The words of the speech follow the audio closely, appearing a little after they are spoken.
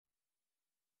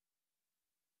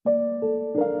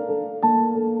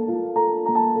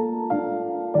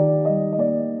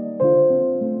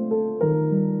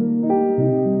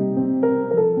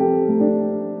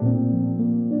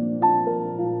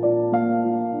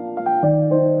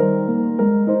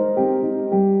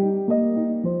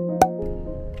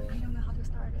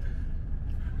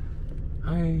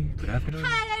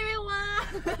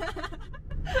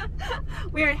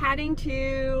heading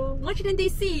to Washington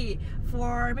D.C.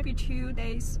 for maybe 2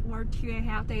 days or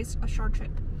 2.5 days, a short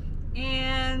trip.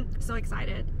 And so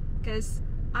excited because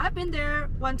I've been there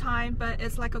one time, but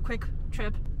it's like a quick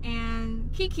trip,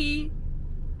 and Kiki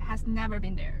has never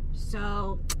been there.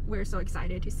 So we're so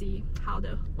excited to see how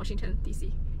the Washington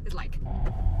D.C. is like.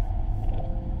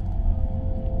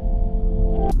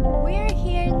 We're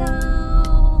here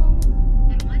now.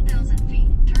 At 1,000 feet,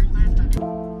 turn left on.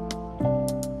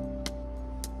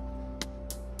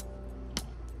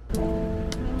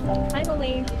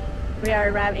 Finally, we are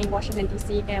arrived in Washington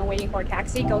D.C. and waiting for a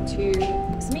taxi go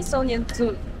to Smithsonian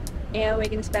Zoo. And we're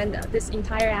gonna spend this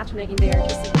entire afternoon in there to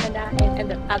see Panda and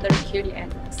the other cutie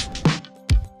animals.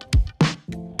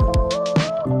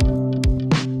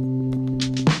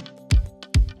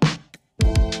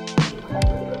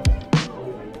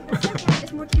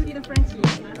 It's more cutie than Frankie.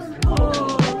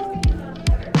 Oh.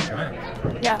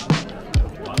 Yeah.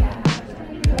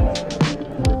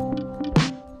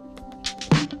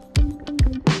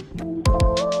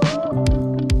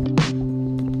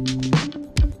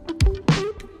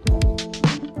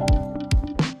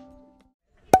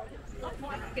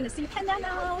 Gonna see Panda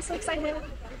now, so excited.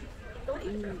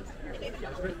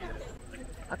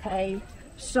 Okay,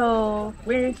 so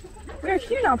we're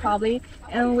here now probably,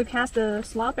 and we passed the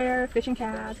sloth bear, fishing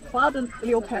cat, cloud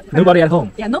little pet. Nobody at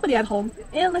home. Yeah, nobody at home.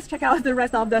 And let's check out the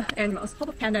rest of the animals. Hope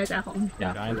the panda is at home.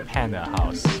 Yeah, I'm in the panda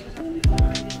house.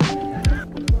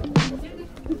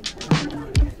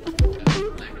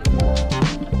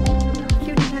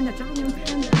 Cutie panda, giant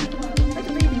panda, like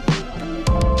a baby.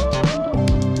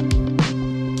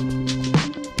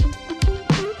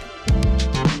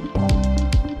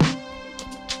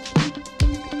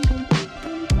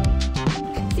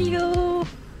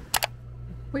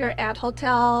 We are at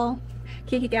hotel.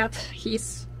 Kiki got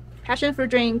his passion for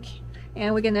drink,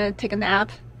 and we're gonna take a nap.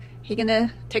 He's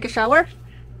gonna take a shower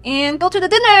and go to the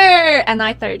dinner at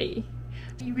 9:30.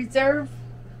 We reserve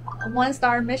a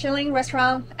 1-star Michelin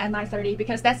restaurant at 9:30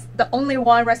 because that's the only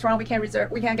one restaurant we can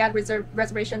reserve. We can get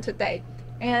reservation today,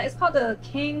 and it's called the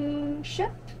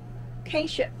Kinship.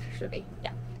 Kinship should be,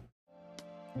 yeah.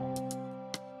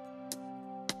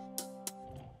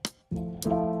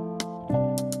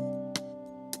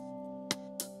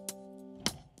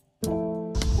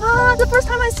 The first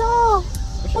time I saw!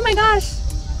 Oh my gosh!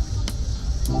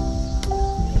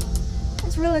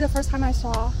 It's really the first time I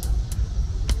saw.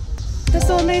 That's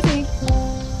so amazing.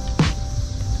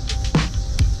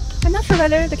 I'm not sure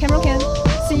whether the camera can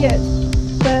see it,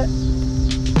 but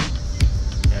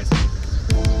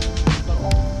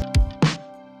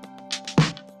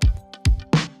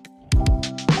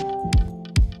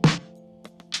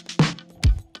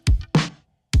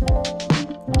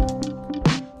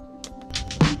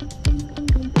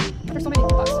there's so many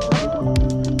bugs.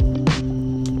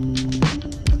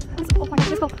 Oh my gosh,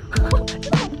 let's go.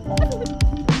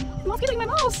 Mosquito in my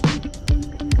mouth.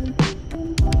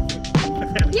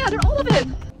 Yeah, they're all of it.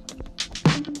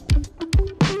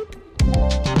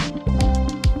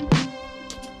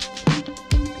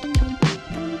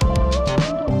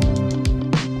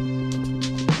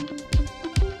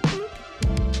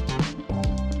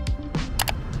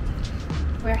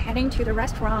 We're heading to the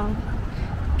restaurant.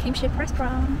 Kinship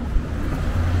restaurant.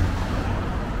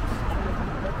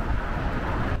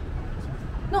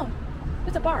 No,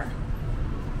 it's a bar.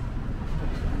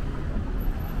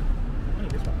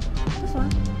 This one.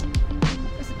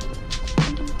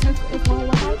 It's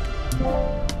 115.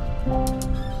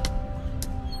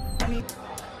 I mean,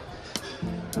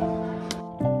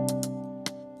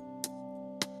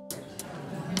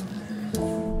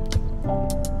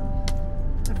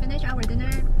 we finished our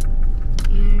dinner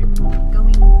and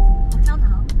going hotel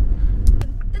now.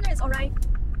 Dinner is alright.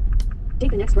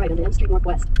 Take the next right on Elm Street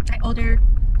Northwest. I ordered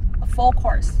a full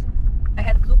course. I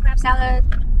had blue crab salad,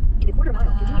 In a quarter mile,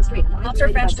 continue straight. lobster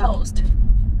French toast,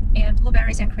 and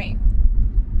blueberries and cream.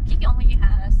 Kiki only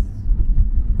has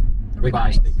the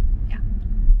Ribeye steak. Yeah.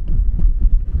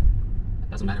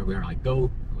 Doesn't matter where I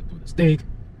go, I'll do the steak.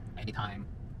 Anytime,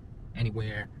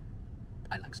 anywhere.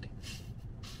 I like steak.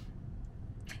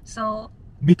 So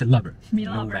Meat lover. meat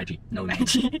no lover. veggie. No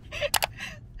veggie.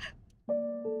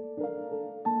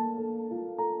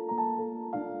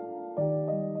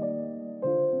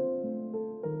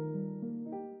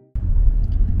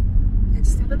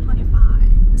 It's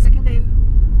 7:25. The second day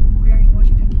we are in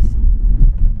Washington D.C.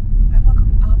 I woke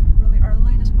up really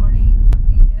early this morning,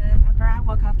 and after I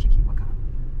woke up, Kiki woke up.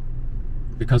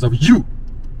 Because of you.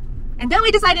 And then we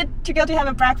decided to go to have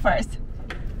a breakfast.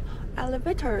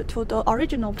 Elevator to the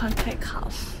original Pancake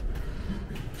house.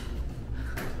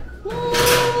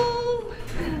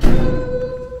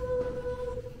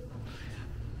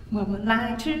 我们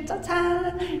来吃早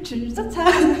餐，吃早餐，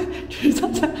吃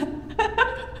早餐。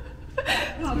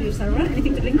 Coffee, Sarah.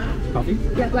 Anything to drink? Coffee?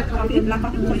 Yeah, black coffee. Black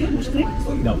coffee for you. Would you drink?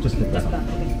 No, just the black coffee.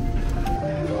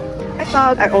 I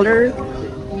thought I ordered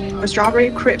a strawberry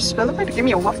crisp, but it looked like they gave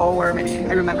me a waffle or maybe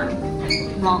I remember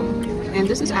wrong. And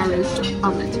this is Irish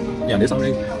omelet. Yeah, this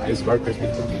already is very crispy.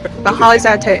 But how is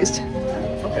that taste?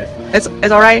 Okay. It's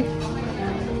alright.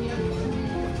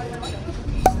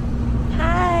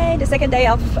 Hi, the second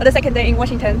day in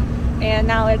Washington, and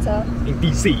now it's In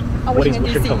DC. Washington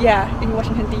D.C. Yeah, in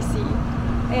Washington D.C.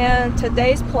 And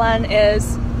today's plan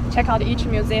is check out each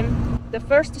museum. The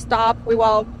first stop we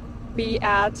will be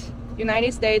at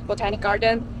United States Botanic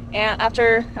Garden, and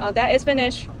after that is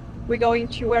finished, we're going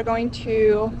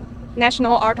to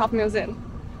National Art of Museum.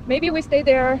 Maybe we stay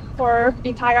there for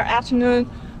entire afternoon,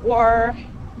 or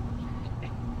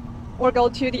go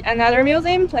to another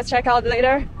museum. Let's check out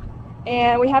later.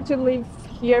 And we have to leave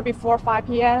here before 5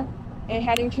 p.m. and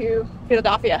heading to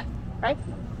Philadelphia, right?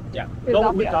 Yeah. Philadelphia.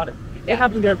 Longwood Garden. I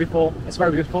have been there before. It's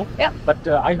very beautiful. Yeah. But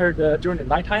I heard during the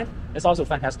nighttime, it's also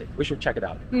fantastic. We should check it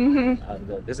out. Mm-hmm.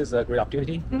 And this is a great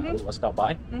opportunity. Mm-hmm. We will stop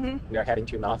by. Mm-hmm. We are heading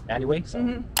to north anyway. So.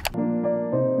 Mm-hmm.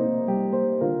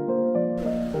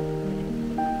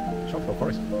 Shop for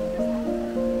forest.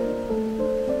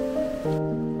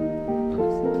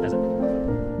 That's it.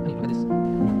 Hey, look at this.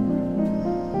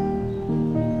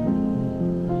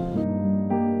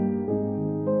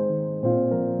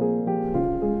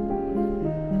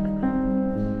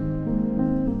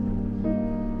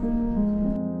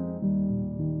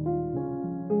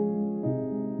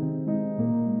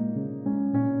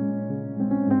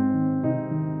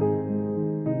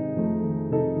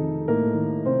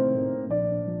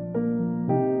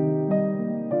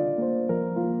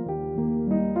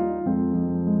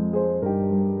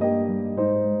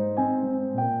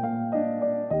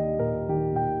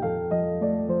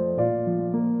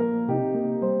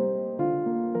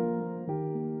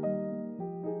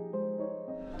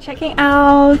 Checking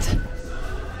out.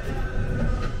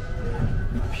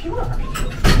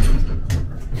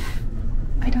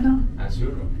 I don't know. As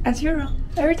usual. As usual.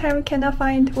 Every time we cannot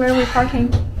find where we're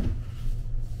parking.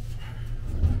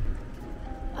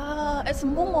 It's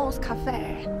MOMO's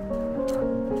cafe.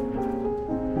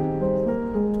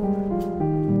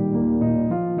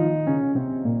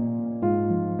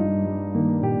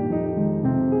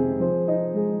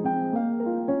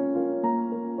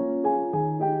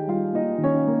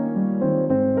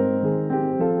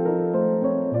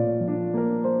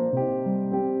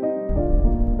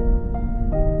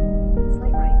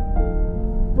 Slight right.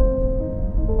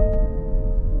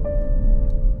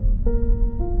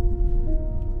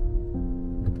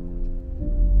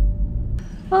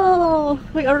 Oh,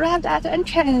 we arrived at the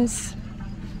entrance.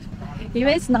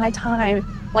 Even it's nighttime,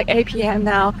 like 8 p.m.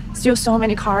 now, still so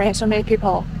many cars and so many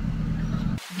people.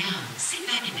 Now, sit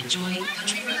back and enjoy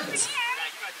country roads.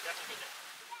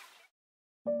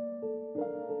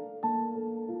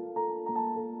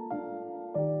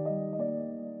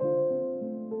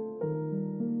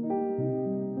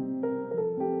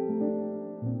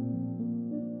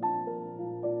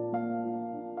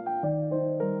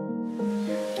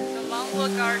 The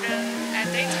Longwood Garden, at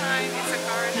daytime it's a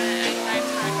garden, at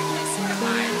nighttime you can see the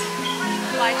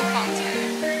light fountain.